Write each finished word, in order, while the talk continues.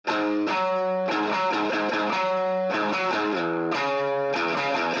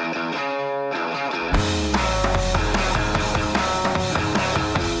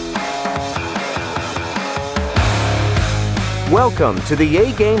Welcome to the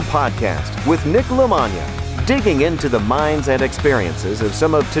A-Game Podcast with Nick Lamagna, digging into the minds and experiences of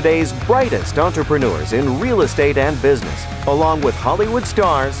some of today's brightest entrepreneurs in real estate and business, along with Hollywood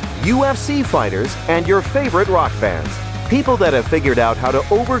stars, UFC fighters, and your favorite rock bands. People that have figured out how to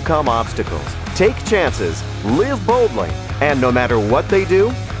overcome obstacles, take chances, live boldly, and no matter what they do,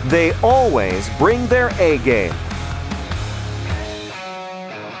 they always bring their A-game.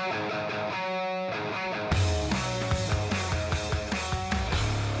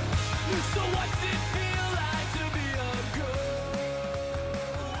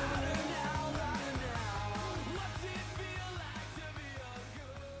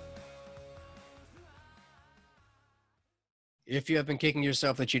 If you have been kicking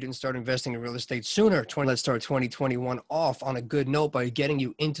yourself that you didn't start investing in real estate sooner, let's start 2021 off on a good note by getting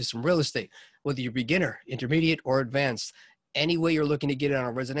you into some real estate, whether you're beginner, intermediate, or advanced. Any way you're looking to get in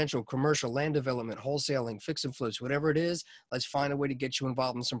on residential, commercial, land development, wholesaling, fix and flips, whatever it is, let's find a way to get you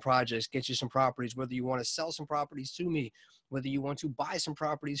involved in some projects, get you some properties, whether you want to sell some properties to me, whether you want to buy some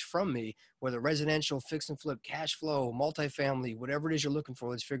properties from me, whether residential, fix and flip, cash flow, multifamily, whatever it is you're looking for,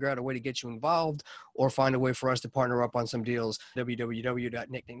 let's figure out a way to get you involved or find a way for us to partner up on some deals.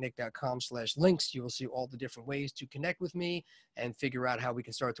 www.nicknicknick.com/links. You will see all the different ways to connect with me and figure out how we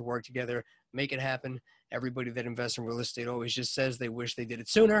can start to work together, make it happen. Everybody that invests in real estate always just says they wish they did it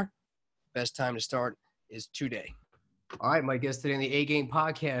sooner. Best time to start is today. All right, my guest today on the A-Game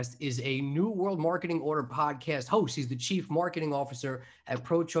Podcast is a New World Marketing Order podcast host. He's the Chief Marketing Officer at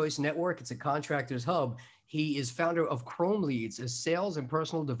ProChoice Network. It's a contractor's hub. He is founder of Chrome Leads, a sales and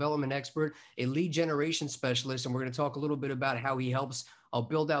personal development expert, a lead generation specialist, and we're going to talk a little bit about how he helps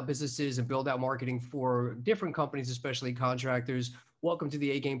build out businesses and build out marketing for different companies, especially contractors. Welcome to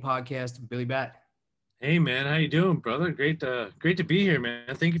the A-Game Podcast, Billy Batt. Hey man, how you doing, brother? Great to be here,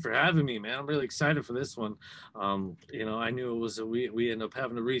 man. Thank you for having me, man. I'm really excited for this one. I knew it was we end up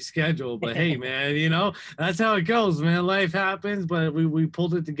having to reschedule, but hey, man, that's how it goes, man. Life happens, but we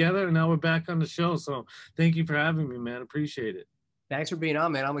pulled it together, and now we're back on the show. So thank you for having me, man. Appreciate it. Thanks for being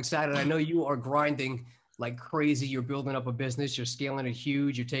on, man. I'm excited. I know you are grinding like crazy. You're building up a business. You're scaling it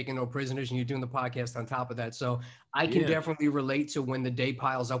huge. You're taking no prisoners, and you're doing the podcast on top of that. So I can definitely relate to when the day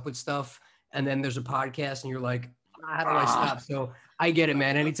piles up with stuff. And then there's a podcast and you're like, how do I stop? So I get it,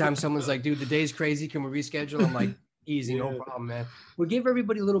 man. Anytime someone's like, dude, the day's crazy, can we reschedule? I'm like, easy, no problem, man. We'll give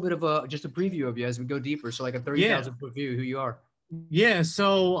everybody a little bit of just a preview of you as we go deeper. So like a 30,000 foot view, who you are. Yeah.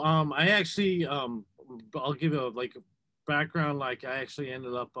 So I actually, I'll give a background. Like I actually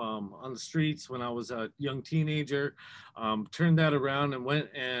ended up on the streets when I was a young teenager, turned that around and went,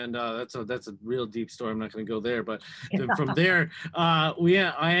 and that's a real deep story. I'm not going to go there, but from there,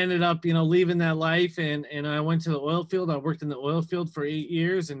 I ended up, leaving that life, and I went to the oil field. I worked in the oil field for 8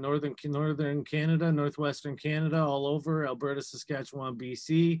 years in northern Canada, northwestern Canada, all over Alberta, Saskatchewan,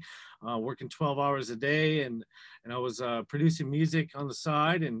 BC, working 12 hours a day, and I was producing music on the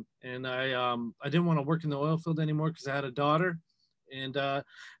side, and I didn't want to work in the oil field anymore because I had a daughter, and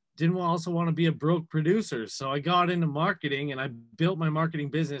didn't also want to be a broke producer. So I got into marketing, and I built my marketing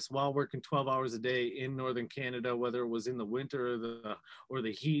business while working 12 hours a day in northern Canada, whether it was in the winter or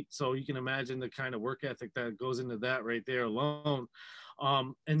the heat. So you can imagine the kind of work ethic that goes into that right there alone.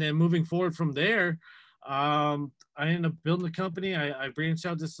 And then moving forward from there, I ended up building a company. I branched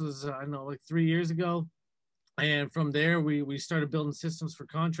out. This was, 3 years ago. And from there, we started building systems for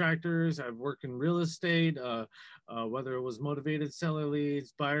contractors. I've worked in real estate, whether it was motivated seller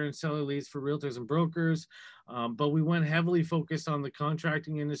leads, buyer and seller leads for realtors and brokers. But we went heavily focused on the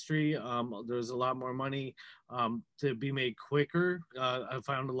contracting industry. There's a lot more money to be made quicker. I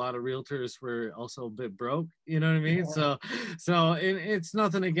found a lot of realtors were also a bit broke, you know what I mean? Yeah. So it's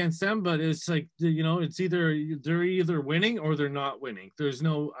nothing against them, but it's like, it's they're either winning or they're not winning.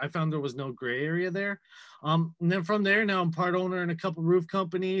 I found there was no gray area there. And then from there, now I'm part owner in a couple roof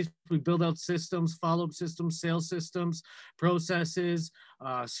companies. We build out systems, follow-up systems, sales systems, processes,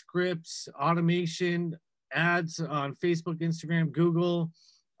 scripts, automation, ads on Facebook, Instagram, Google.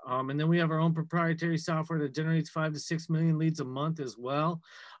 And then we have our own proprietary software that generates 5 to 6 million leads a month as well.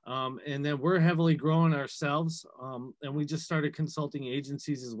 And then we're heavily growing ourselves. And we just started consulting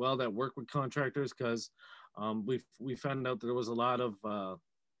agencies as well that work with contractors because we found out that there was a lot of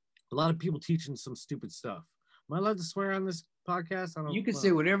people teaching some stupid stuff. Am I allowed to swear on this podcast? You can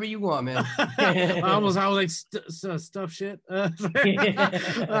say whatever you want, man. I almost stuff shit. No,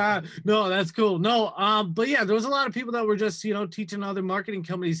 that's cool. No, but yeah, there was a lot of people that were just, teaching other marketing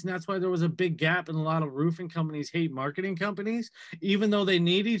companies. And that's why there was a big gap, and a lot of roofing companies hate marketing companies, even though they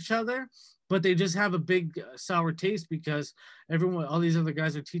need each other. but they just have a big sour taste because all these other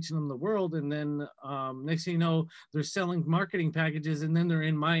guys are teaching them the world. And then next thing you know, they're selling marketing packages, and then they're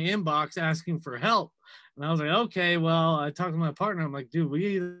in my inbox asking for help. And I was like, okay, well, I talked to my partner. I'm like, dude, we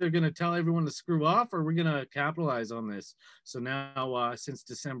either going to tell everyone to screw off, or we're going to capitalize on this. So now, since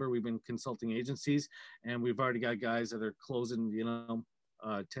December, we've been consulting agencies, and we've already got guys that are closing,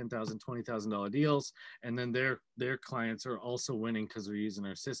 $10,000, $20,000 deals, and then their clients are also winning because they're using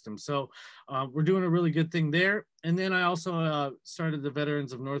our system. So we're doing a really good thing there. And then I also started the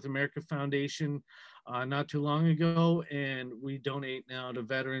Veterans of North America Foundation not too long ago, and we donate now to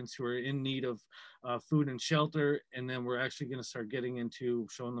veterans who are in need of food and shelter. And then we're actually going to start getting into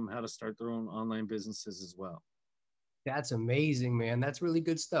showing them how to start their own online businesses as well. That's amazing, man. That's really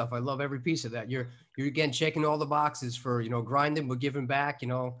good stuff. I love every piece of that. You're again checking all the boxes for, grinding but giving back,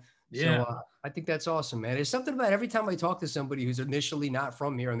 Yeah. So I think that's awesome, man. There's something about every time I talk to somebody who's initially not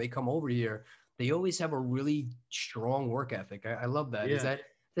from here and they come over here, they always have a really strong work ethic. I love that. Yeah. Is that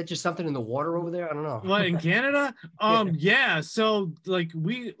just something in the water over there? I don't know. What, in Canada? Yeah. So like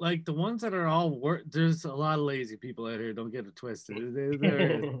the ones that are all work, there's a lot of lazy people out here. Don't get it twisted.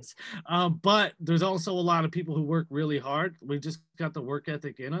 There is. But there's also a lot of people who work really hard. We just got the work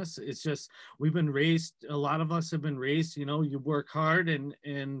ethic in us. It's just, we've been raised, a lot of us have been raised, you work hard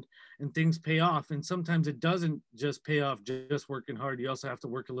and things pay off. And sometimes it doesn't just pay off just working hard. You also have to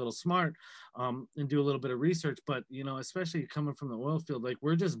work a little smart and do a little bit of research. But, especially coming from the oil field, like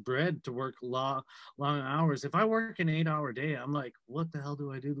we're just bred to work long hours. If I work an 8-hour day, I'm like, what the hell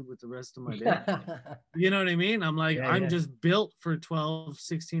do I do with the rest of my day? You know what I mean? I'm like, I'm just built for 12,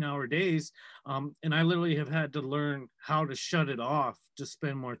 16-hour days. And I literally have had to learn how to shut it off to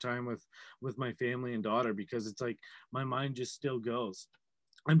spend more time with my family and daughter, because it's like my mind just still goes.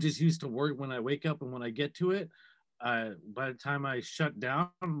 I'm just used to work when I wake up, and when I get to it, by the time I shut down,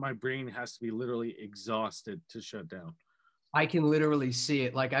 my brain has to be literally exhausted to shut down. I can literally see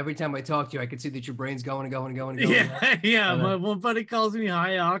it. Like every time I talk to you, I can see that your brain's going and going and going and going. Yeah. My one buddy calls me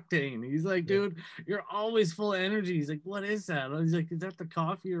high octane. He's like, dude, you're always full of energy. He's like, what is that? He's like, is that the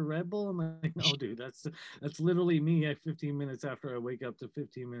coffee or Red Bull? I'm like, no, dude, that's literally me at 15 minutes after I wake up to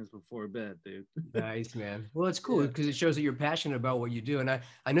 15 minutes before bed, dude. Nice, man. Well, it's cool because it shows that you're passionate about what you do. And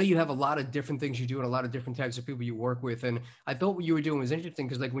I know you have a lot of different things you do and a lot of different types of people you work with. And I thought what you were doing was interesting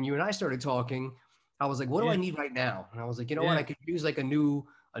because like when you and I started talking, I was like, what do I need right now? And I was like, you know what? I could use like a new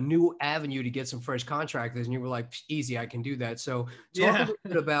avenue to get some fresh contractors. And you were like, easy, I can do that. So talk a little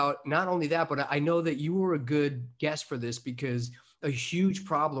bit about not only that, but I know that you were a good guest for this because a huge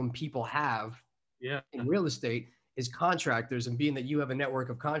problem people have in real estate is contractors. And being that you have a network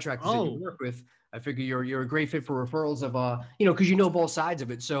of contractors that you work with, I figure you're a great fit for referrals of, because you know both sides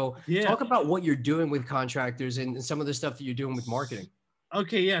of it. So talk about what you're doing with contractors and some of the stuff that you're doing with marketing.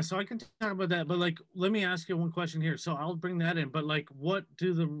 Okay, yeah, so I can talk about that, but like, let me ask you one question here. So I'll bring that in, but like, what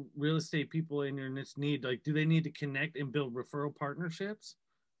do the real estate people in your niche need? Like, do they need to connect and build referral partnerships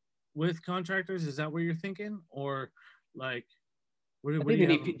with contractors? Is that what you're thinking? Or like,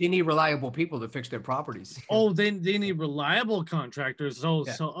 they need reliable people to fix their properties. Oh, they need reliable contractors. So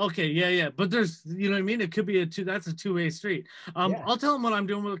okay, yeah. But there's, you know what I mean? It could be that's a two-way street. I'll tell them what I'm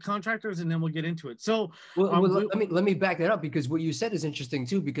doing with contractors, and then we'll get into it. So let me back that up, because what you said is interesting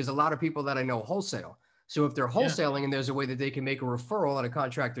too, because a lot of people that I know wholesale. So if they're wholesaling and there's a way that they can make a referral on a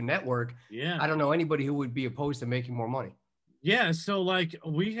contractor network, I don't know anybody who would be opposed to making more money. Yeah, so like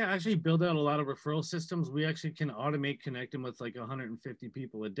we actually build out a lot of referral systems. We actually can automate connecting with like 150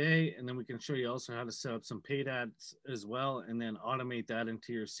 people a day, and then we can show you also how to set up some paid ads as well, and then automate that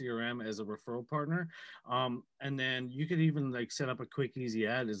into your CRM as a referral partner. And then you could even like set up a quick, easy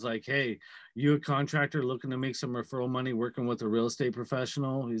ad. It's like, hey, you a contractor looking to make some referral money working with a real estate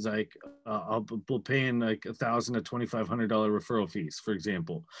professional? He's like, we'll pay in like $1,000 to $2,500 referral fees, for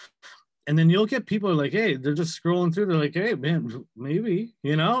example. And then you'll get people like, hey, they're just scrolling through. They're like, hey, man, maybe,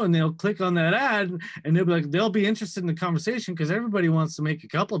 and they'll click on that ad and they'll be like, they'll be interested in the conversation because everybody wants to make a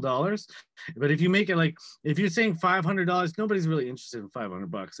couple dollars. But if you make it like, if you're saying $500, nobody's really interested in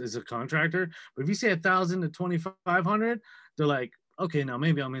 $500 as a contractor. But if you say $1,000 to $2,500, they're like, okay, now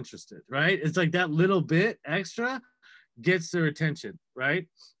maybe I'm interested, right? It's like that little bit extra gets their attention, right?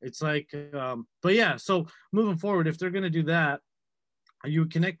 It's like, but yeah, so moving forward, if they're going to do that, you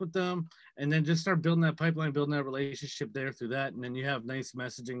would connect with them and then just start building that pipeline, building that relationship there through that. And then you have nice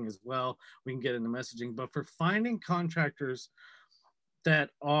messaging as well. We can get into messaging, but for finding contractors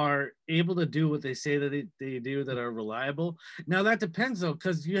that are able to do what they say that they do, that are reliable. Now that depends though,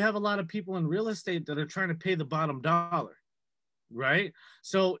 because you have a lot of people in real estate that are trying to pay the bottom dollar, right?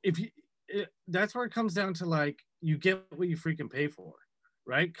 So that's where it comes down to like, you get what you freaking pay for.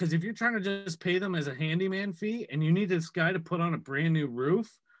 right? Because if you're trying to just pay them as a handyman fee and you need this guy to put on a brand new roof,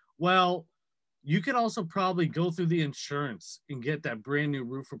 well, you could also probably go through the insurance and get that brand new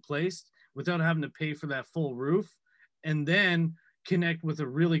roof replaced without having to pay for that full roof, and then connect with a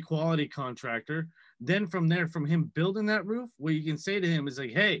really quality contractor. Then from there, from him building that roof, what you can say to him is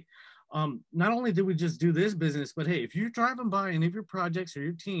like, hey, not only did we just do this business, but hey, if you're driving by any of your projects or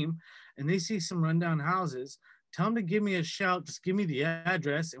your team and they see some rundown houses, tell them to give me a shout, just give me the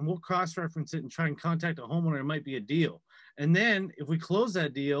address and we'll cross-reference it and try and contact a homeowner. It might be a deal. And then if we close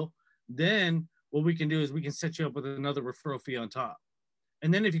that deal, then what we can do is we can set you up with another referral fee on top.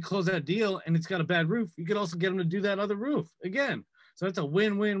 And then if you close that deal and it's got a bad roof, you could also get them to do that other roof again. So that's a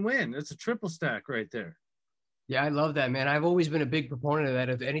win-win-win. That's a triple stack right there. Yeah, I love that, man. I've always been a big proponent of that.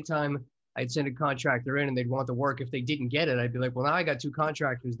 If anytime I'd send a contractor in and they'd want the work, if they didn't get it, I'd be like, well, now I got two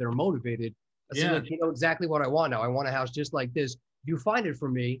contractors that are motivated. I said, look, you know exactly what I want now. I want a house just like this. You find it for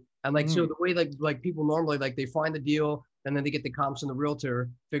me. And like, so the way like people normally, like they find the deal and then they get the comps from the realtor,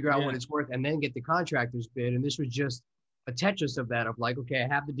 figure out what it's worth, and then get the contractor's bid. And this was just a Tetris of that, of like, okay,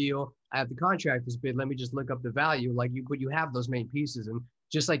 I have the deal, I have the contractor's bid, let me just look up the value. Like you, but you have those main pieces. And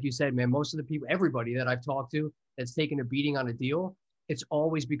just like you said, man, most of the people, everybody that I've talked to that's taken a beating on a deal, it's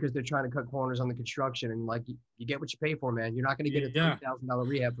always because they're trying to cut corners on the construction. And like, you get what you pay for, man. You're not going to get a $30,000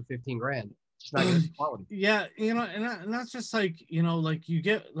 rehab for 15 grand. It's not going to be quality. Yeah. You know, and that's just like, you know, like you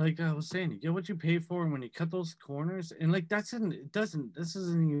get, like I was saying, you get what you pay for. And when you cut those corners, and like, this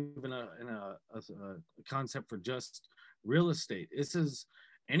isn't even a concept for just real estate. This is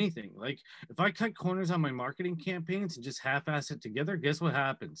anything. Like if I cut corners on my marketing campaigns and just half-ass it together, guess what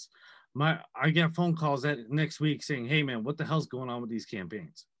happens? I get phone calls that next week saying, hey man, what the hell's going on with these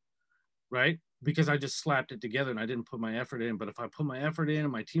campaigns? Right? Because I just slapped it together and I didn't put my effort in. But if I put my effort in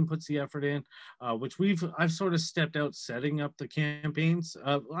and my team puts the effort in, which I've sort of stepped out setting up the campaigns.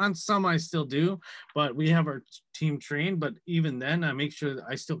 On some I still do, but we have our team trained. But even then, I make sure that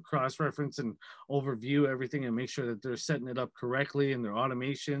I still cross-reference and overview everything and make sure that they're setting it up correctly and their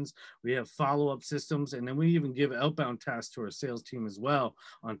automations. We have follow-up systems, and then we even give outbound tasks to our sales team as well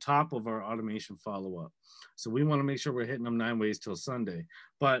on top of our automation follow-up. So we want to make sure we're hitting them 9 ways till Sunday.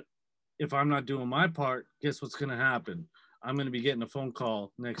 But if I'm not doing my part, guess what's going to happen? I'm going to be getting a phone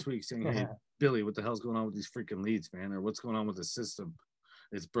call next week saying, hey, Billy, what the hell's going on with these freaking leads, man? Or what's going on with the system?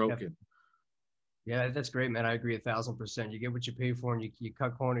 It's broken. Yeah, that's great, man. I agree 1,000%. You get what you pay for, and you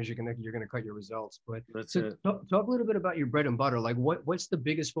cut corners, you're gonna cut your results. But that's it. Talk a little bit about your bread and butter. Like what's the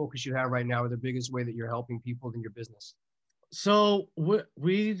biggest focus you have right now, or the biggest way that you're helping people in your business? So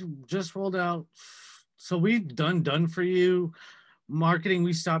we just rolled out. So we've done for you marketing.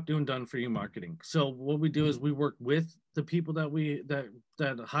 We stopped doing done for you marketing. So what we do is we work with the people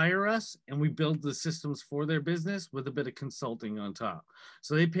that hire us, and we build the systems for their business with a bit of consulting on top.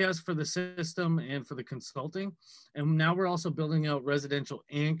 So they pay us for the system and for the consulting. And now we're also building out residential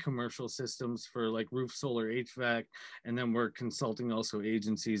and commercial systems for like roof, solar, HVAC, and then we're consulting also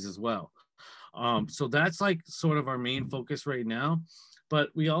agencies as well. So that's like sort of our main focus right now. But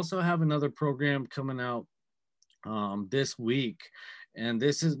we also have another program coming out this week, and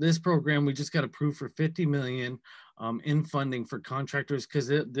this program we just got approved for 50 million in funding for contractors, because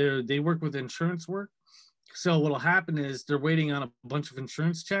they work with insurance work. So what'll happen is they're waiting on a bunch of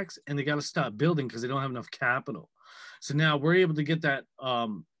insurance checks, and they got to stop building because they don't have enough capital. So now we're able to get that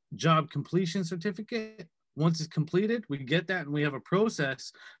job completion certificate. Once it's completed, we get that, and we have a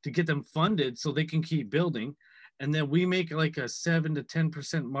process to get them funded so they can keep building. And then we make like a 7 to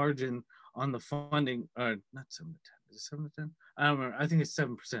 10% margin on the funding. Not 7 to 10. Is it 7 to 10? I don't remember. I think it's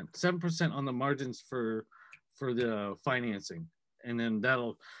 7%. 7% on the margins for the financing. And then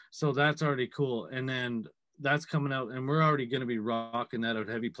so that's already cool. And then that's coming out, and we're already going to be rocking that out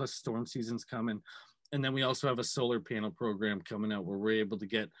heavy. Plus storm season's coming. And then we also have a solar panel program coming out where we're able to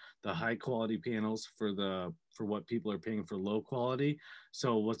get the high quality panels for what people are paying for low quality.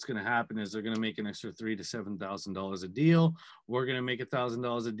 So what's going to happen is they're going to make an extra $3,000 to $7,000 a deal. We're going to make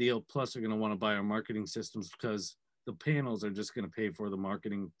 $1,000 a deal. Plus they're going to want to buy our marketing systems, because the panels are just going to pay for the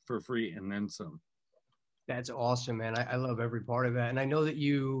marketing for free and then some. That's awesome, man. I love every part of that. And I know that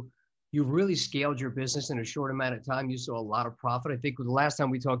you've really scaled your business in a short amount of time. You saw a lot of profit. I think the last time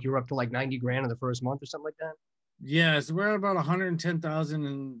we talked, you were up to like 90 grand in the first month or something like that. Yeah, so we're at about 110,000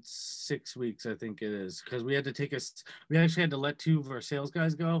 in 6 weeks, I think it is, because we actually had to let 2 of our sales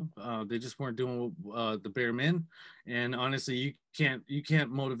guys go. They just weren't doing the bare min, and honestly, you can't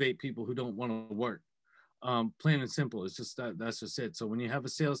motivate people who don't want to work. Plain and simple. It's just that's just it. So when you have a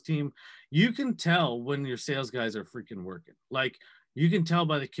sales team, you can tell when your sales guys are freaking working. Like you can tell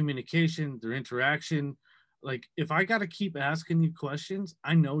by the communication, their interaction. like if I got to keep asking you questions,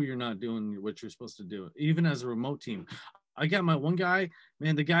 I know you're not doing what you're supposed to do, even as a remote team. I got my one guy,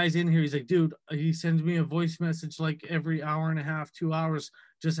 man, the guy's in here. He's like, dude, he sends me a voice message like every hour and a half, 2 hours.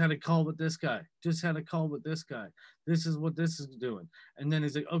 Just had a call with this guy. Just had a call with this guy. This is what this is doing. And then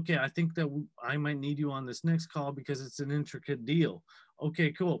he's like, okay, I think that I might need you on this next call because it's an intricate deal.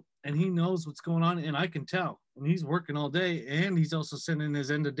 Okay, cool. And he knows what's going on, and I can tell. And he's working all day, and he's also sending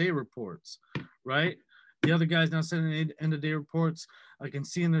his end of day reports, right? The other guy's now sending end of day reports. I can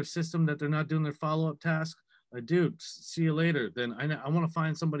see in their system that they're not doing their follow-up task. Dude, see you later. Then I want to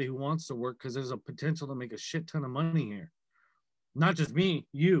find somebody who wants to work because there's a potential to make a shit ton of money here. Not just me,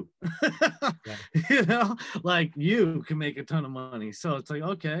 you. Yeah. You know, like you can make a ton of money. So it's like,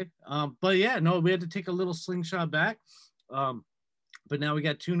 okay. But yeah, no, we had to take a little slingshot back. But now we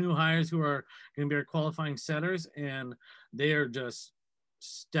got 2 new hires who are going to be our qualifying setters, and they are just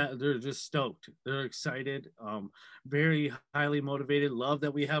they're just stoked. They're excited, very highly motivated. Love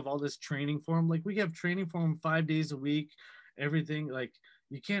that we have all this training for them. Like we have training for them 5 days a week, everything. Like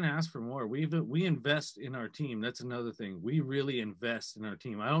you can't ask for more. We invest in our team. That's another thing. We really invest in our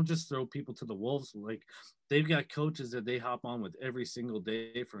team. I don't just throw people to the wolves. Like they've got coaches that they hop on with every single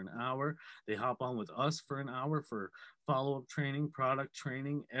day for an hour. They hop on with us for an hour for follow-up training, product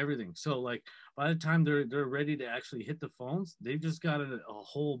training, everything. So like by the time they're ready to actually hit the phones, they've just got a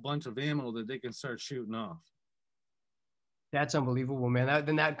whole bunch of ammo that they can start shooting off. That's unbelievable, man.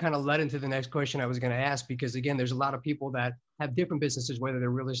 Then that kind of led into the next question I was going to ask, because again, there's a lot of people that have different businesses, whether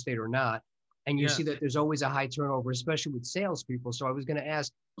they're real estate or not. And you see that there's always a high turnover, especially with salespeople. So I was going to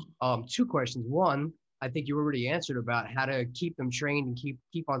ask 2 questions. One, I think you already answered about how to keep them trained and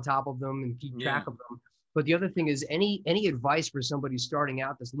keep on top of them and keep track of them. But the other thing is any advice for somebody starting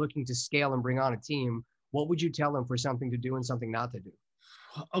out that's looking to scale and bring on a team, what would you tell them for something to do and something not to do?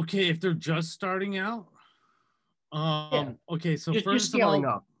 Okay, if they're just starting out, okay, so just scaling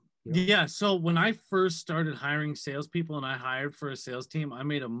up. Yeah, so when I first started hiring salespeople and I hired for a sales team, I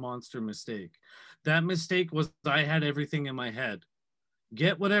made a monster mistake. That mistake was I had everything in my head.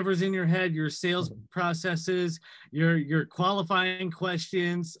 Get whatever's in your head, your sales processes, your qualifying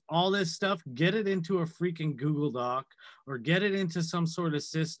questions, all this stuff, get it into a freaking Google Doc or get it into some sort of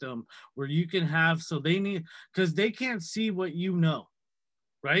system where you can have, so they need, because they can't see what you know,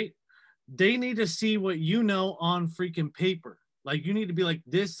 right? They need to see what you know on freaking paper. Like you need to be like,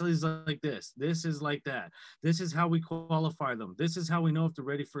 this is like this is like that. This is how we qualify them. This is how we know if they're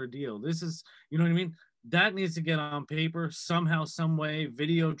ready for a deal. This is, you know what I mean? That needs to get on paper somehow, some way,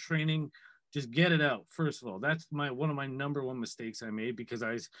 video training, just get it out. First of all, that's one of my number 1 mistakes I made, because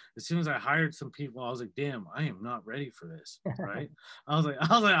as soon as I hired some people, I was like, damn, I am not ready for this. Right. I was like,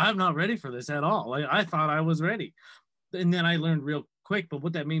 I'm not ready for this at all. Like I thought I was ready. And then I learned real quick, but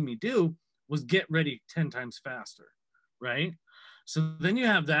what that made me do was get ready 10 times faster. Right. So then you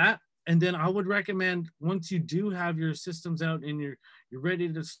have that. And then I would recommend, once you do have your systems out and you're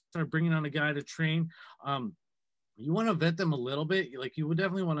ready to start bringing on a guy to train, you want to vet them a little bit. Like you would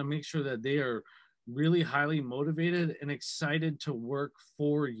definitely want to make sure that they are really highly motivated and excited to work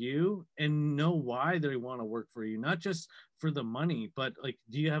for you and know why they want to work for you, not just for the money, but like,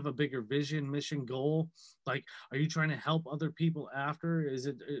 do you have a bigger vision, mission, goal? Like, are you trying to help other people after? Is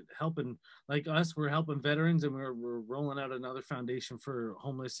it helping, like us, we're helping veterans and we're rolling out another foundation for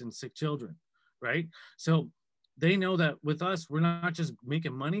homeless and sick children, right? So they know that with us, we're not just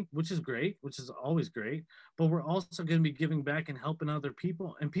making money, which is great, which is always great, but we're also going to be giving back and helping other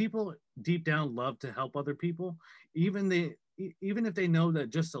people. And people deep down love to help other people, even if they know that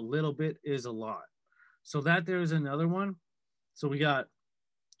just a little bit is a lot. So that there's another one. So we got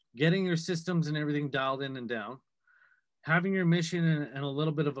getting your systems and everything dialed in and down, having your mission and a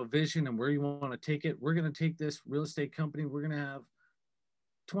little bit of a vision and where you want to take it. We're going to take this real estate company. We're going to have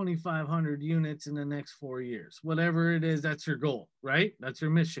 2,500 units in the next 4 years, whatever it is, that's your goal, right? That's your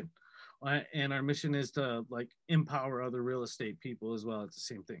mission. And our mission is to like empower other real estate people as well at the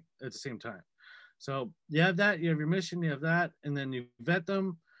same time. So you have that, you have your mission, you have that, and then you vet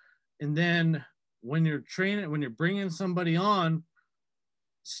them. And then when you're training, when you're bringing somebody on,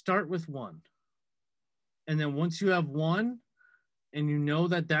 start with 1. And then once you have 1 and you know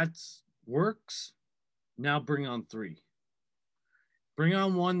that works, now bring on 3. Bring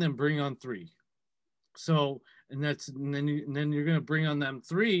on 1, then bring on 3. So, and then you're going to bring on them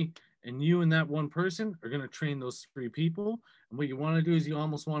 3, and you and that 1 person are going to train those 3 people. And what you want to do is you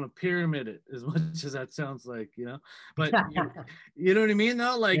almost want to pyramid it, as much as that sounds like, but you know what I mean?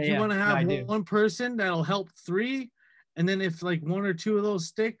 Though, like you want to have 1 person that'll help 3. And then if like 1 or 2 of those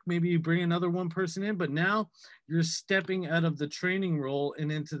stick, maybe you bring another 1 person in, but now you're stepping out of the training role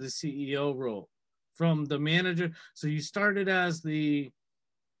and into the CEO role. from the manager. So you started as the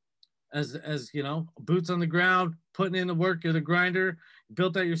as you know, boots on the ground, putting in the work, you're the grinder,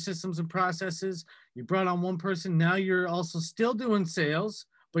 built out your systems and processes. You brought on one person. Now you're also still doing sales,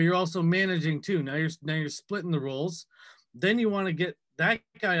 but you're also managing too. Now you're splitting the roles. Then you want to get that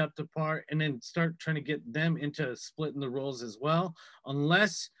guy up to par and then start trying to get them into splitting the roles as well.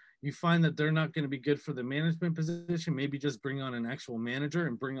 Unless you find that they're not going to be good for the management position, maybe just bring on an actual manager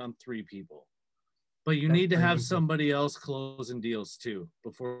and bring on 3 people. But you need to have somebody else closing deals too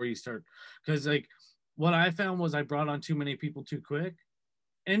before you start. Because like what I found was I brought on too many people too quick.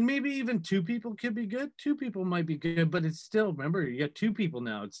 And maybe even 2 people could be good. 2 people might be good, but it's still, remember, you got 2 people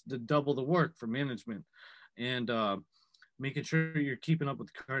now. It's the double the work for management. And making sure you're keeping up with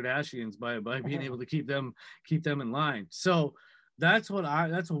the Kardashians by being able to keep them in line. So that's what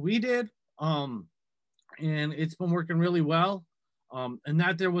we did. And it's been working really well. And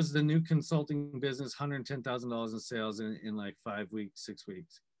that there was the new consulting business, $110,000 in sales in like 5 weeks, 6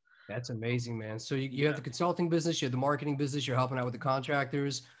 weeks. That's amazing, man. So you have the consulting business, you have the marketing business, you're helping out with the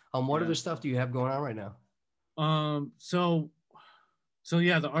contractors. What other stuff do you have going on right now? So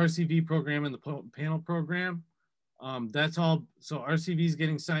yeah, the RCV program and the panel program. That's all. So RCV is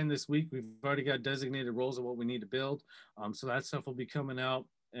getting signed this week. We've already got designated roles of what we need to build. So that stuff will be coming out,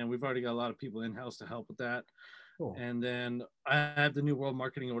 and we've already got a lot of people in-house to help with that. Cool. And then I have the New World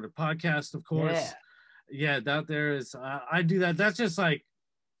Marketing Order podcast, of course. Yeah, that there is. I do that. That's just like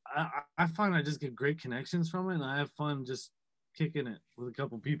I find I just get great connections from it, and I have fun just kicking it with a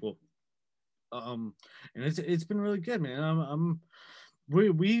couple people. And it's been really good, man.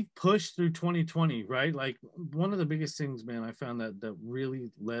 We pushed through 2020, right? Like one of the biggest things, man, I found that really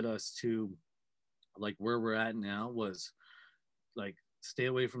led us to like where we're at now was like stay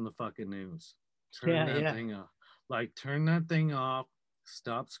away from the fucking news. Turn that thing off. Like turn that thing off.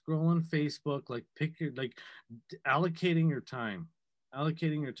 Stop scrolling Facebook. Like pick your allocating your time. I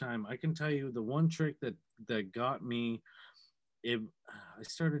can tell you the one trick that got me. I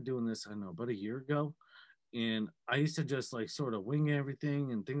started doing this, I don't know, about a year ago. And I used to just like sort of wing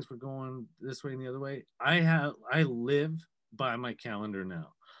everything and things were going this way and the other way. I live by my calendar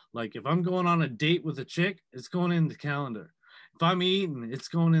now. Like if I'm going on a date with a chick, it's going in the calendar. If I'm eating, it's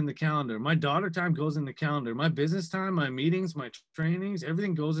going in the calendar. My daughter time goes in the calendar. My business time, my meetings, my trainings,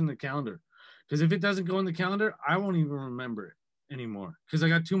 everything goes in the calendar. Because if it doesn't go in the calendar, I won't even remember it anymore because I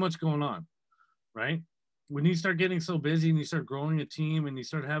got too much going on, right? When you start getting so busy and you start growing a team and you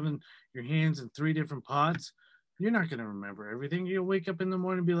start having your hands in 3 different pots, you're not going to remember everything. You'll wake up in the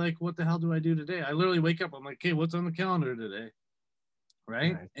morning and be like, what the hell do I do today? I literally wake up, I'm like, hey, what's on the calendar today?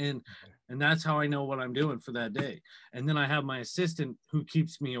 Right? And that's how I know what I'm doing for that day. And then I have my assistant who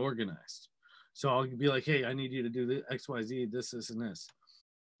keeps me organized. So I'll be like, hey, I need you to do the X, Y, Z, this, and this.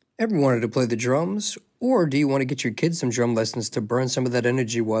 Ever wanted to play the drums? Or do you want to get your kids some drum lessons to burn some of that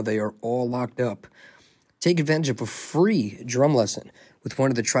energy while they are all locked up? Take advantage of a free drum lesson with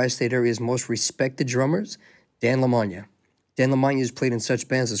one of the tri-state area's most respected drummers, Dan Lamagna. Dan Lamagna has played in such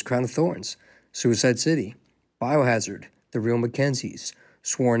bands as Crown of Thorns, Suicide City, Biohazard, The Real Mackenzies,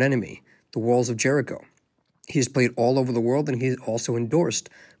 Sworn Enemy, The Walls of Jericho. He has played all over the world, and he is also endorsed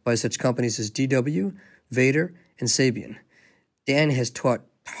by such companies as DW, Vader, and Sabian. Dan has taught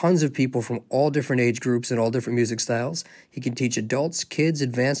tons of people from all different age groups and all different music styles. He can teach adults, kids,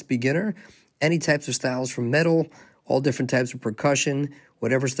 advanced, beginner, any types of styles from metal, all different types of percussion,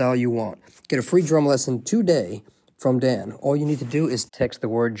 whatever style you want. Get a free drum lesson today from Dan. All you need to do is text the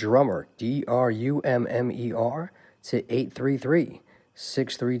word drummer, DRUMMER, to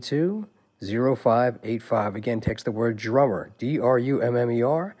 833-632-0585. Again, text the word drummer,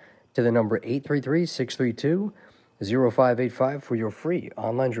 DRUMMER, to the number 833-632-0585 for your free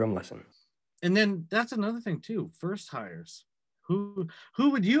online drum lesson. And then that's another thing too, first hires. Who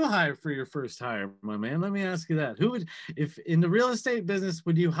would you hire for your first hire, my man? Let me ask you that. Who would, if in the real estate business,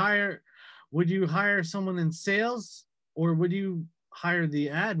 would you hire someone in sales or would you hire the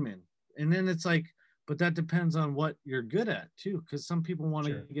admin? And then it's like, but that depends on what you're good at too, because some people want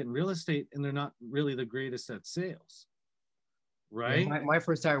to get in real estate and they're not really the greatest at sales, right? Yeah, my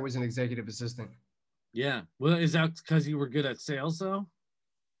first hire was an executive assistant. Yeah. Well, is that because you were good at sales though?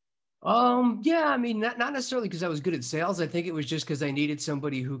 Yeah, I mean, not necessarily because I was good at sales. I think it was just because I needed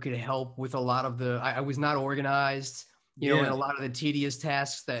somebody who could help with a lot of I was not organized, you know, and a lot of the tedious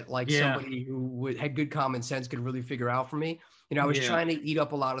tasks that somebody who had good common sense could really figure out for me. You know, I was trying to eat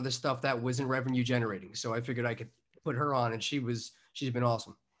up a lot of the stuff that wasn't revenue generating. So I figured I could put her on, and she's been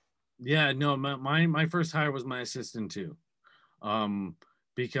awesome. Yeah, no, my first hire was my assistant too.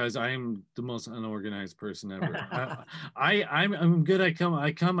 because I'm the most unorganized person ever. I'm good.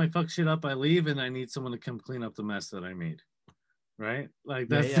 I fuck shit up, I leave, and I need someone to come clean up the mess that I made. Right? Like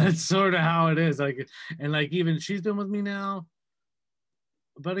that's sort of how it is. Like, and like even she's been with me now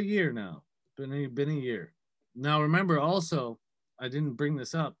about a year now. Been a year. Now remember also, I didn't bring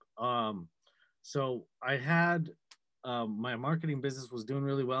this up. So I had my marketing business was doing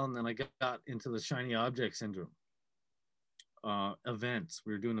really well, and then I got into the shiny object syndrome. Events.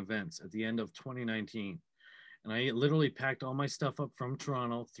 We were doing events at the end of 2019, and I literally packed all my stuff up from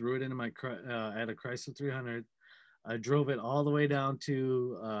Toronto, threw it into my at a Chrysler 300. I drove it all the way down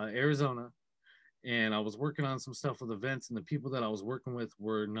to Arizona, and I was working on some stuff with events, and the people that I was working with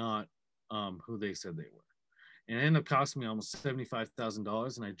were not who they said they were. And it ended up costing me almost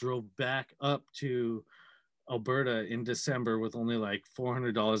 $75,000, and I drove back up to Alberta in December with only like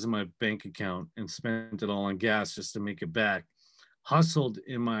 $400 in my bank account and spent it all on gas just to make it back. Hustled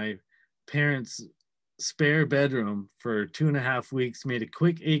in my parents' spare bedroom for 2.5 weeks, made a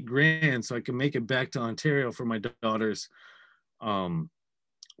quick $8,000 so I could make it back to Ontario for my daughter's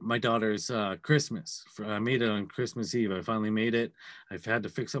Christmas. I made it on Christmas Eve. I finally made it. I've had to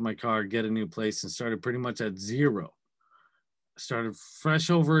fix up my car, get a new place, and started pretty much at zero. Started fresh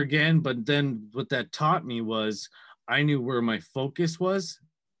over again, but then what that taught me was I knew where my focus was,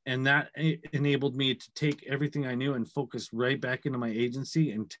 and that enabled me to take everything I knew and focus right back into my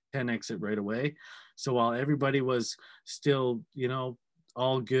agency and 10x it right away. So while everybody was still,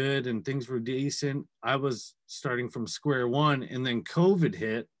 all good and things were decent, I was starting from square one, and then COVID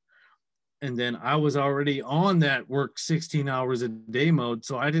hit, and then I was already on that work 16 hours a day mode.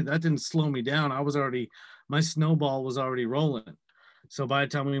 So that didn't slow me down. My snowball was already rolling. So by the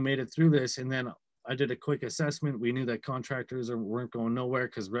time we made it through this, and then I did a quick assessment, we knew that contractors weren't going nowhere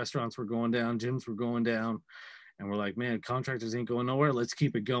because restaurants were going down, gyms were going down. And we're like, man, contractors ain't going nowhere. Let's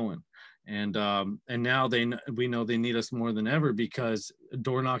keep it going. And now we know they need us more than ever because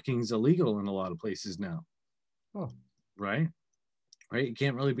door knocking is illegal in a lot of places now. Oh. Right? You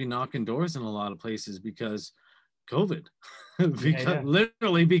can't really be knocking doors in a lot of places because COVID,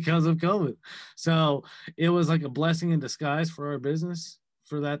 literally because of COVID. So it was like a blessing in disguise for our business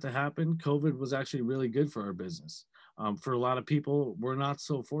for that to happen. COVID was actually really good for our business. For a lot of people, we're not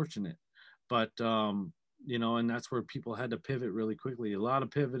so fortunate, but and that's where people had to pivot really quickly. A lot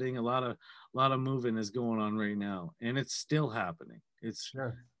of pivoting, a lot of moving is going on right now, and it's still happening. It's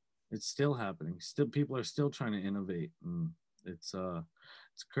still happening. Still, people are still trying to innovate, and it's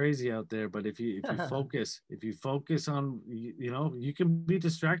crazy out there. But if you focus on, you can be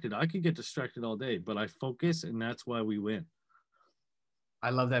distracted. I could get distracted all day, but I focus, and that's why we win. I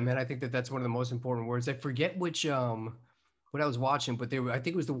love that, man. I think that's one of the most important words. I forget which what I was watching, but I think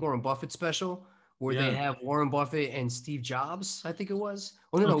it was the Warren Buffett special where they have Warren Buffett and Steve Jobs, I think it was.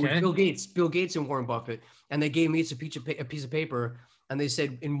 Oh no, it was Bill Gates and Warren Buffett, and they gave me a piece of paper, and they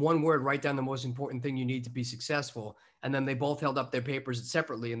said, in one word, write down the most important thing you need to be successful. And then they both held up their papers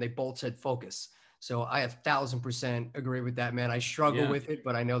separately, and they both said focus. So I 1,000% agree with that, man. I struggle with it,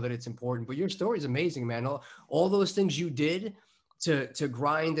 but I know that it's important. But your story is amazing, man. All those things you did to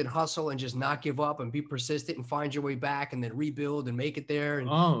grind and hustle and just not give up and be persistent and find your way back and then rebuild and make it there and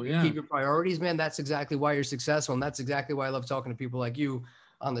keep your priorities, man. That's exactly why you're successful. And that's exactly why I love talking to people like you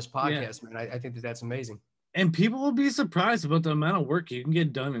on this podcast, man. I think that's amazing. And people will be surprised about the amount of work you can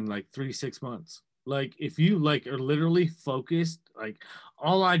get done in like 3-6 months. Like if you are literally focused, like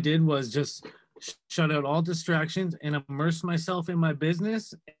all I did was just shut out all distractions and immerse myself in my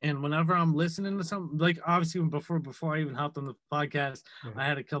business. And whenever I'm listening to something, like obviously before I even hopped on the podcast, I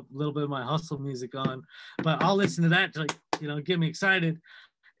had a little bit of my hustle music on, but I'll listen to that to get me excited.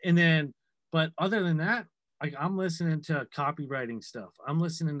 And then, but other than that, like I'm listening to copywriting stuff. I'm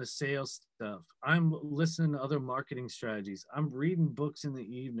listening to sales stuff. I'm listening to other marketing strategies. I'm reading books in the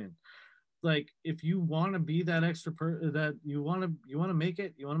evening. Like if you want to be that extra that you want to make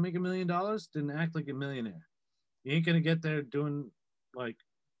it, you want to make $1 million, then act like a millionaire. You ain't gonna get there doing like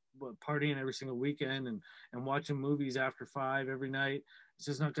partying every single weekend and watching movies after 5 every night. It's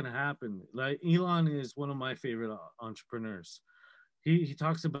just not gonna happen. Like Elon is one of my favorite entrepreneurs. He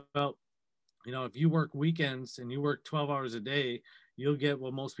talks about, if you work weekends and you work 12 hours a day, you'll get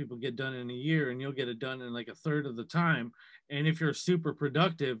what most people get done in a year, and you'll get it done in like a third of the time. And if you're super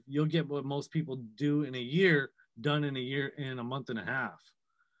productive, you'll get what most people do in a year done in a month and a half.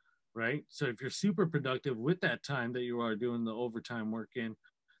 Right? So if you're super productive with that time that you are doing the overtime work in,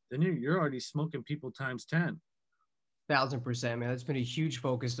 then you're already smoking people times 10. 1,000%, man. That's been a huge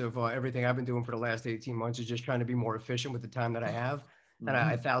focus of everything I've been doing for the last 18 months is just trying to be more efficient with the time that I have. And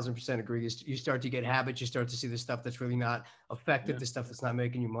I 1,000% agree. You start to get habits. You start to see the stuff that's really not effective, the stuff that's not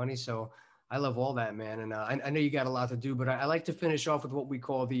making you money. So I love all that, man. And I know you got a lot to do, but I like to finish off with what we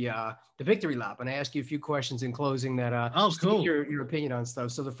call the victory lap. And I ask you a few questions in closing that just to get your opinion on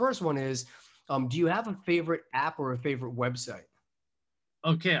stuff. So the first one is, do you have a favorite app or a favorite website?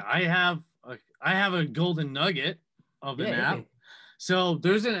 Okay, I have a golden nugget of an app. So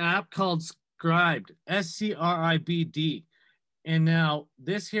there's an app called Scribd, Scribd. And now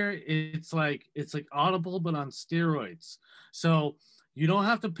this here, it's like Audible, but on steroids. So you don't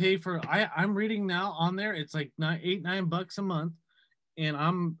have to pay for, I'm reading now on there. It's like $9 a month. And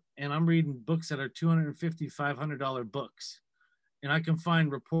I'm reading books that are $250, $500 books. And I can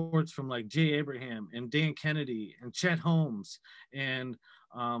find reports from like Jay Abraham and Dan Kennedy and Chet Holmes. And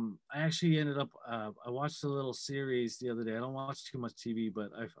I actually ended up, I watched a little series the other day. I don't watch too much TV,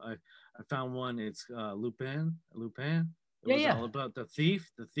 but I found one. It's Lupin. It was all about the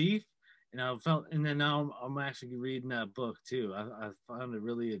thief. And then now I'm actually reading that book too. I found it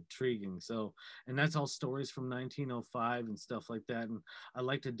really intriguing. So, and that's all stories from 1905 and stuff like that. And I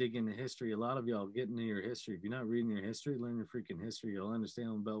like to dig into history. A lot of y'all get into your history. If you're not reading your history, learn your freaking history. You'll understand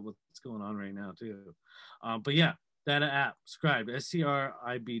about what's going on right now too. But yeah, that app, Scribd,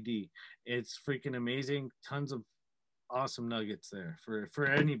 Scribd. It's freaking amazing. Tons of awesome nuggets there for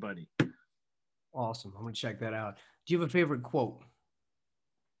anybody. Awesome. I'm gonna check that out. Do you have a favorite quote?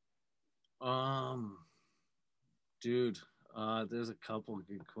 Dude, there's a couple of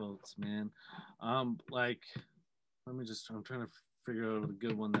good quotes, man. Like, I'm trying to figure out a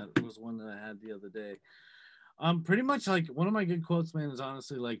good one. That was one that I had the other day. Pretty much like one of my good quotes, man, is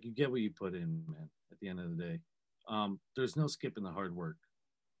honestly like, you get what you put in, man, at the end of the day. There's no skipping the hard work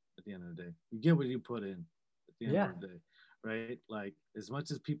at the end of the day. You get what you put in at the end of the day, right? Like, as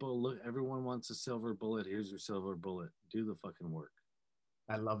much as people look, everyone wants a silver bullet. Here's your silver bullet. Do the fucking work.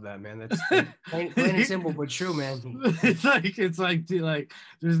 I love that, man. That's plain and simple, but true, man. It's like, dude, like,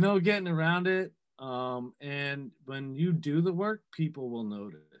 there's no getting around it. And when you do the work, people will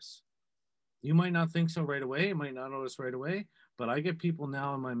notice. You might not think so right away. You might not notice right away, but I get people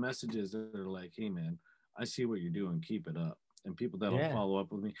now in my messages that are like, hey, man, I see what you're doing. Keep it up. And people that will follow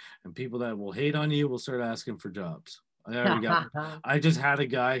up with me, and people that will hate on you will start asking for jobs. I just had a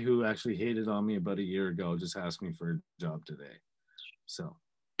guy who actually hated on me about a year ago, just asked me for a job today. So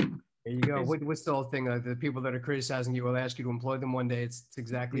there you go. What's the whole thing? The people that are criticizing you will ask you to employ them one day. It's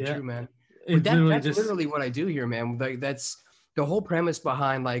exactly true, man. But that's literally what I do here, man. Like, that's the whole premise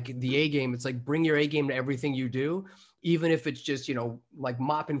behind like the A game. It's like, bring your A game to everything you do, even if it's just, like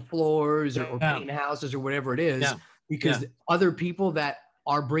mopping floors or painting houses or whatever it is, because other people that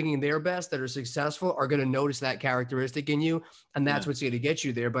are bringing their best, that are successful, are going to notice that characteristic in you. And that's what's going to get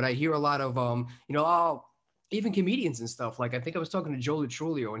you there. But I hear a lot of, even comedians and stuff. Like, I think I was talking to Joe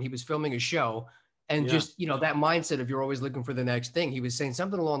Lutrulio, and he was filming a show, and just, that mindset of you're always looking for the next thing. He was saying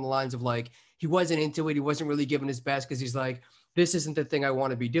something along the lines of like, he wasn't into it. He wasn't really giving his best because he's like, this isn't the thing I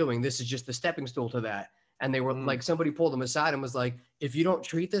want to be doing. This is just the stepping stool to that. And they were like, somebody pulled him aside and was like, if you don't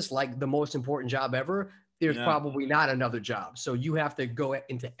treat this like the most important job ever, there's probably not another job. So you have to go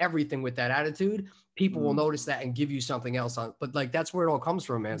into everything with that attitude. People will notice that and give you something else on. But like, that's where it all comes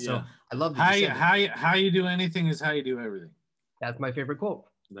from, man. So I love that. How you do anything is how you do everything. That's my favorite quote.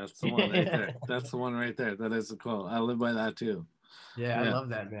 That's the one right there. That's the one right there. That is the quote. I live by that too. Yeah, I love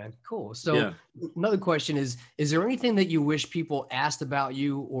that, man. Cool. So another question is there anything that you wish people asked about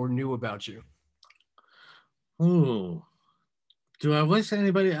you or knew about you? Ooh. Do I wish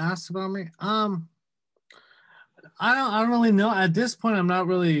anybody asked about me? I don't really know. At this point, I'm not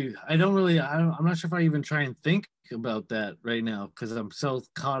sure if I even try and think about that right now, because I'm so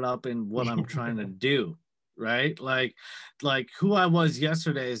caught up in what I'm trying to do, right? Like who I was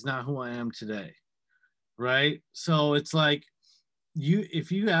yesterday is not who I am today, right? So it's like,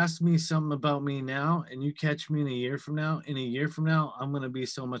 if you ask me something about me now and you catch me in a year from now, I'm going to be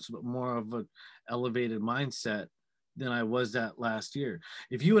so much more of an elevated mindset than I was that last year.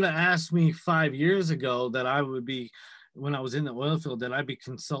 If you would have asked me 5 years ago that I would be, when I was in the oil field, that I'd be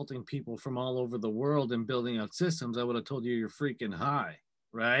consulting people from all over the world and building out systems, I would have told you you're freaking high,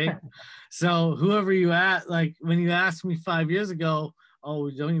 right? So whoever you at, like when you asked me 5 years ago,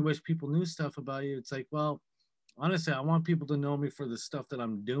 oh, don't you wish people knew stuff about you? It's like, well, honestly, I want people to know me for the stuff that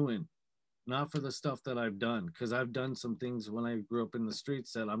I'm doing, not for the stuff that I've done, because I've done some things when I grew up in the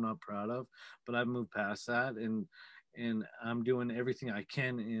streets that I'm not proud of, but I've moved past that, and I'm doing everything I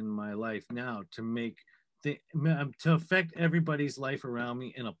can in my life now to to affect everybody's life around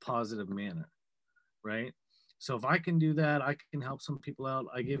me in a positive manner, right? So if I can do that, I can help some people out.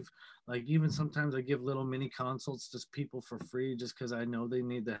 I give, like, even sometimes I give little mini consults to people for free just because I know they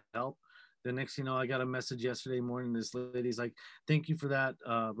need the help. The next thing you know, I got a message yesterday morning. This lady's like, thank you for that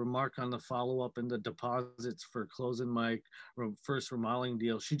remark on the follow-up and the deposits for closing my first remodeling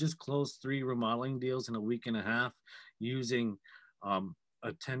deal. She just closed 3 remodeling deals in a week and a half using a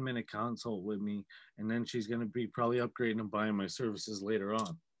 10-minute consult with me. And then she's going to be probably upgrading and buying my services later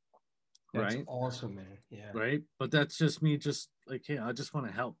on. That's right? awesome, man. Yeah. Right. But that's just me, just like, hey, I just want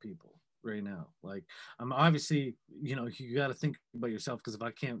to help people right now. Like, I'm obviously, you know, you got to think about yourself, because if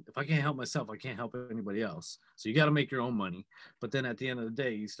I can't help myself, I can't help anybody else. So you got to make your own money. But then at the end of the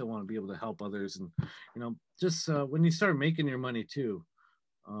day, you still want to be able to help others. And, you know, just when you start making your money too,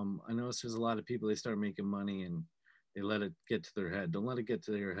 I notice there's a lot of people, they start making money and they let it get to their head. Don't let it get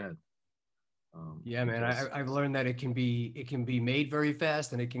to their head. Yeah, man. I've learned that it can be made very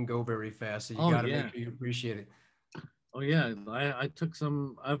fast and it can go very fast. So you got to make sure you appreciate it. Oh yeah,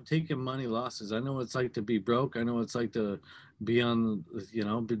 I've taken money losses. I know what it's like to be broke. I know what it's like to be on, you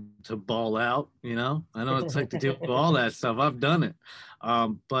know, to ball out, you know. I know what it's like to do all that stuff. I've done it.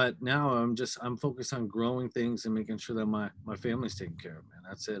 But now I'm focused on growing things and making sure that my family's taken care of, man.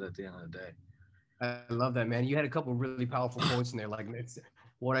 That's it at the end of the day. I love that, man. You had a couple really powerful quotes in there. Like, it's,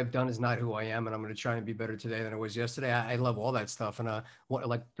 what I've done is not who I am, and I'm going to try and be better today than I was yesterday. I love all that stuff. And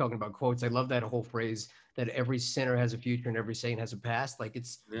like talking about quotes, I love that whole phrase that every sinner has a future and every saint has a past. Like,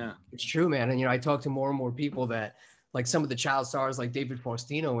 it's true, man. And, you know, I talk to more and more people that, like, some of the child stars like David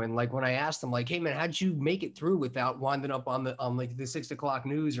Faustino. And like, when I asked them, like, hey man, how'd you make it through without winding up on like the 6 o'clock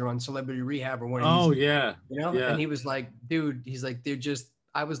news or on Celebrity Rehab or one of these, you know? And he was like, dude, he's like,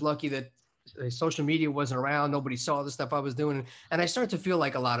 I was lucky that social media wasn't around. Nobody saw the stuff I was doing. And I start to feel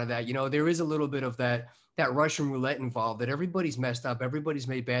like a lot of that, you know, there is a little bit of that Russian roulette involved, that everybody's messed up. Everybody's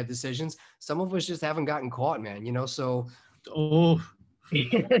made bad decisions. Some of us just haven't gotten caught, man, you know? So,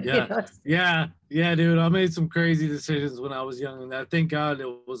 yeah, dude. I made some crazy decisions when I was young, and thank God it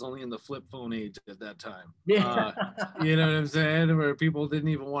was only in the flip phone age at that time. Yeah. You know what I'm saying? Where people didn't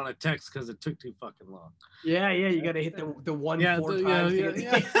even want to text because it took too fucking long. Yeah. You got to hit the 4 times.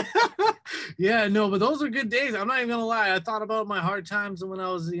 Yeah, no, but those are good days. I'm not even gonna lie. I thought about my hard times, and when I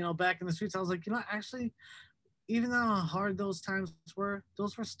was, you know, back in the streets, I was like, you know, actually, even though how hard those times were,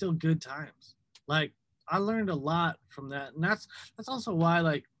 those were still good times. Like, I learned a lot from that. And that's also why,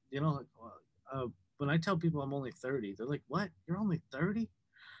 like, you know, when I tell people I'm only 30, they're like, what? You're only 30?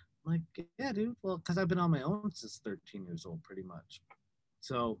 I'm like, yeah, dude. Well, because I've been on my own since 13 years old, pretty much.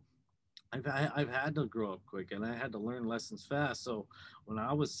 So I've had to grow up quick, and I had to learn lessons fast. So when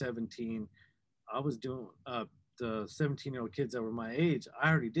I was 17, I was doing the 17-year-old kids that were my age. I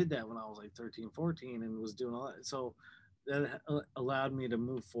already did that when I was like 13, 14 and was doing all that. So that allowed me to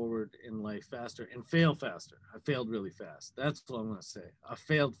move forward in life faster and fail faster. I failed really fast. That's what I'm going to say. I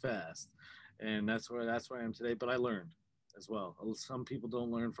failed fast, and that's where I am today. But I learned as well. Some people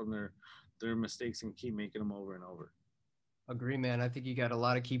don't learn from their mistakes and keep making them over and over. Agree, man. I think you got a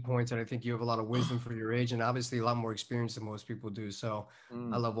lot of key points, and I think you have a lot of wisdom for your age, and obviously a lot more experience than most people do. So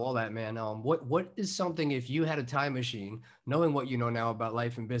I love all that, man. What is something, if you had a time machine, knowing what you know now about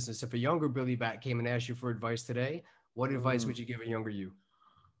life and business, if a younger Billy Batt came and asked you for advice today, what advice would you give a younger you?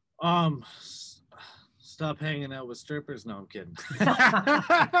 Stop hanging out with strippers. No, I'm kidding.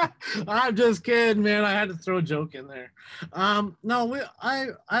 I'm just kidding, man. I had to throw a joke in there. No,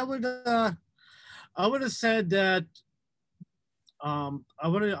 I would have said that. I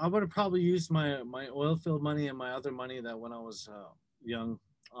would have probably used my oil field money and my other money that when I was young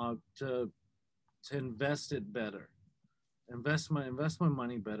to invest it better, invest my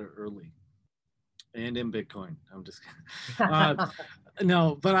money better early, and in Bitcoin. I'm just kidding.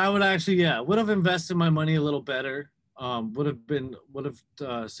 No, but I would actually would have invested my money a little better. Would have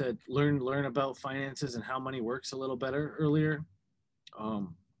said learn about finances and how money works a little better earlier.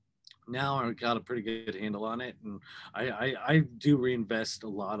 Now I got a pretty good handle on it, and I do reinvest a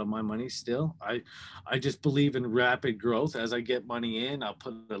lot of my money still. I just believe in rapid growth. As I get money in, I'll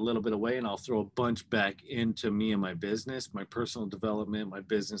put a little bit away and I'll throw a bunch back into me and my business, my personal development, my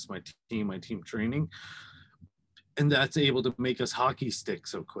business, my team training. And that's able to make us hockey stick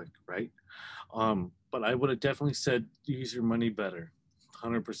so quick, right? But I would have definitely said use your money better,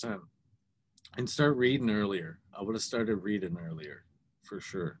 100%. And start reading earlier. I would have started reading earlier, for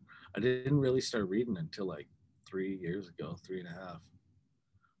sure. I didn't really start reading until like 3 years ago, 3.5.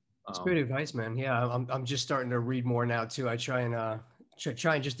 That's great advice, man. Yeah, I'm just starting to read more now too. I try and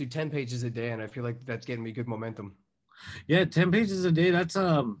just do 10 pages a day, and I feel like that's getting me good momentum. Yeah, 10 pages a day. That's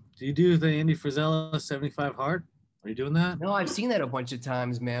do you do the Andy Frisella 75 hard? Are you doing that? No, I've seen that a bunch of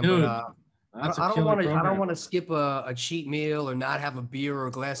times, man. Dude, but That's a I don't killer want to. I don't program. want to skip a cheat meal or not have a beer or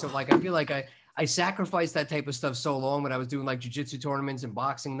a glass of like. I feel like I sacrificed that type of stuff so long when I was doing like jujitsu tournaments and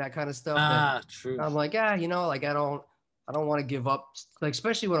boxing that kind of stuff that True. I'm like, yeah, like I don't want to give up. Like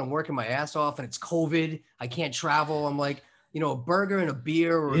especially when I'm working my ass off and it's COVID, I can't travel. I'm like, a burger and a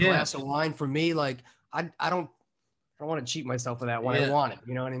beer or a Yeah. glass of wine for me, like I don't want to cheat myself for that when I Yeah. want it.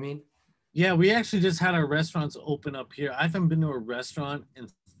 You know what I mean? Yeah, we actually just had our restaurants open up here. I haven't been to a restaurant in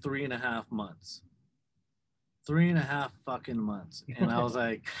 3.5 months. 3.5 fucking months. And I was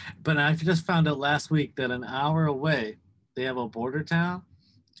like, but I just found out last week that an hour away, they have a border town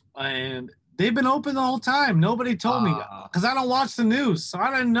and they've been open the whole time. Nobody told me because I don't watch the news. So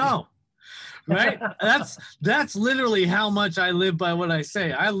I didn't know. Right? That's literally how much I live by what I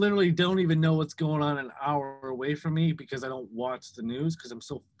say. I literally don't even know what's going on an hour away from me because I don't watch the news because I'm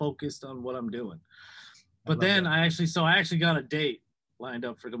so focused on what I'm doing. But then I actually got a date lined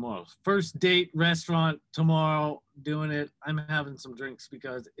up for tomorrow. First date restaurant tomorrow, doing it. I'm having some drinks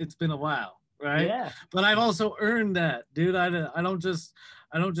because it's been a while, right? Yeah. But I've also earned that, dude. I don't just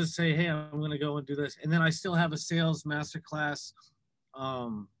say, hey, I'm gonna go and do this, and then I still have a sales masterclass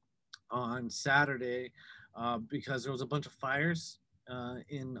on Saturday because there was a bunch of fires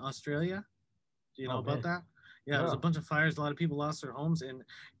in Australia. Do you know about that? Yeah, there was a bunch of fires. A lot of people lost their homes. And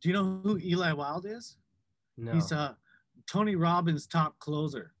do you know who Eli Wild is? No. He's Tony Robbins' top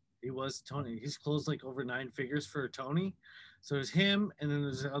closer. He was Tony. He's closed like over 9 figures for Tony. So there's him, and then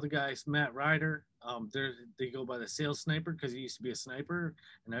there's the other guy, Matt Ryder. They go by the sales sniper because he used to be a sniper,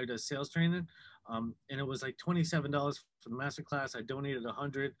 and now he does sales training. And it was like $27 for the masterclass. I donated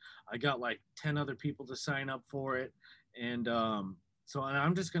 $100. I got like 10 other people to sign up for it, and so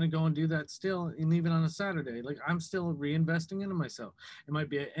I'm just gonna go and do that still, and even on a Saturday. Like I'm still reinvesting into myself. It might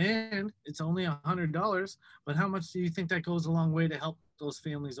be, and it's only $100, but how much do you think that goes a long way to help those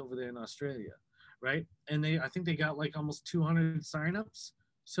families over there in Australia, right? And I think they got like almost 200 signups.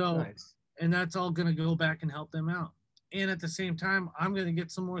 So, nice. And that's all gonna go back and help them out. And at the same time, I'm gonna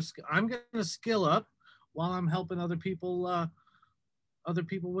get some more. I'm gonna skill up while I'm helping other people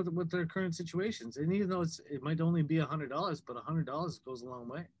with their current situations. And even though it might only be $100, but $100 goes a long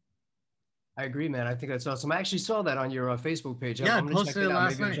way. I agree, man. I think that's awesome. I actually saw that on your Facebook page. Yeah, I'm I gonna check posted it it out.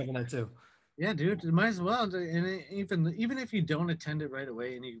 last Maybe night. I'm checking that too. Yeah, dude, it might as well. And even if you don't attend it right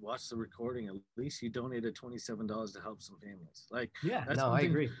away and you watch the recording, at least you donated $27 to help some families. Like, Yeah, that's no, I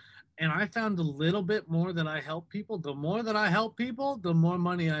agree. And I found a little bit more that I help people. The more that I help people, the more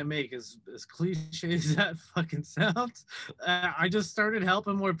money I make. As cliche as that fucking sounds, I just started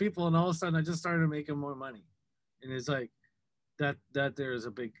helping more people, and all of a sudden, I just started making more money. And it's like that there is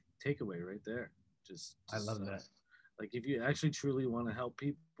a big takeaway right there. Just I love that. Like if you actually truly want to help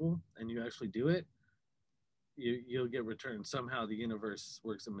people and you actually do it, you'll get returned. Somehow the universe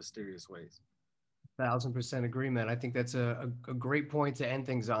works in mysterious ways. 1,000% agreement. I think that's a great point to end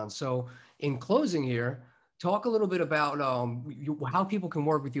things on. So in closing here, talk a little bit about how people can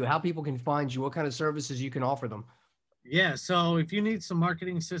work with you, how people can find you, what kind of services you can offer them. Yeah, so if you need some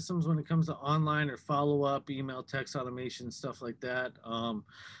marketing systems when it comes to online or follow-up, email, text automation, stuff like that,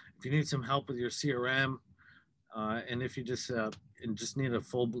 if you need some help with your CRM, and if you just need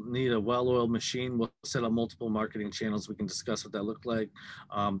a well-oiled machine, we'll set up multiple marketing channels. We can discuss what that looked like.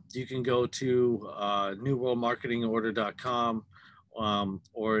 You can go to newworldmarketingorder.com,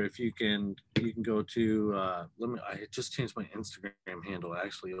 or if you can go to I just changed my Instagram handle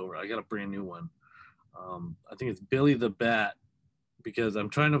actually over. I got a brand new one. I think it's Billy the Batt, because I'm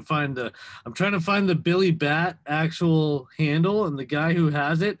trying to find the Billy Batt actual handle, and the guy who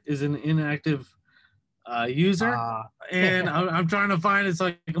has it is an inactive user, and I'm trying to find it so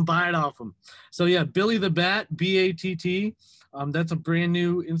I can buy it off him. So yeah, Billy the Batt, BATT. That's a brand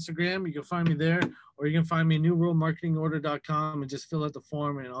new Instagram. You can find me there, or you can find me at newworldmarketingorder.com and just fill out the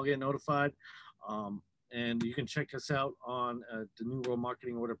form, and I'll get notified. And you can check us out on the New World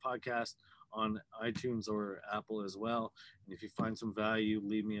Marketing Order podcast on iTunes or Apple as well. And if you find some value,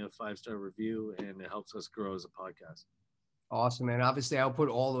 leave me a 5-star review, and it helps us grow as a podcast. Awesome, man. Obviously, I'll put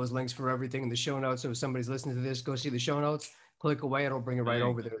all those links for everything in the show notes. So if somebody's listening to this, go see the show notes, click away. It'll bring it right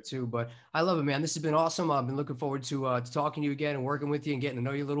over there too. But I love it, man. This has been awesome. I've been looking forward to talking to you again and working with you and getting to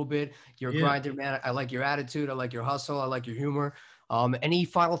know you a little bit. You're a grinder, man. I like your attitude. I like your hustle. I like your humor. Any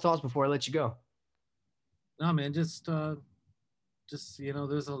final thoughts before I let you go? No, man, just I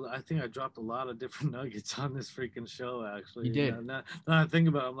think I dropped a lot of different nuggets on this freaking show. Actually, You did. Now I think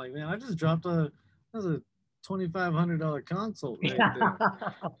about it, I'm like, man, I just dropped a $2,500 consult right there.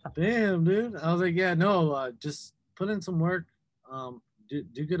 Damn, dude. I was like, yeah, no, just put in some work. Do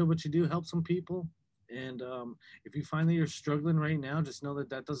good at what you do. Help some people. And if you find that you're struggling right now, just know that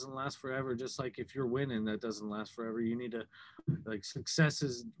that doesn't last forever. Just like if you're winning, that doesn't last forever. You need to, like,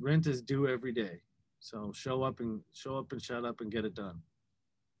 rent is due every day. So show up and shut up and get it done.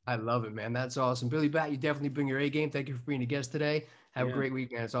 I love it, man. That's awesome. Billy Batt, you definitely bring your A game. Thank you for being a guest today. Have a great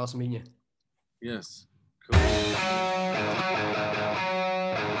week, man. It's awesome meeting you. Yes. Cool.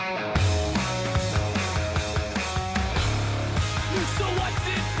 So what's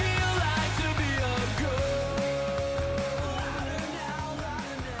it feel?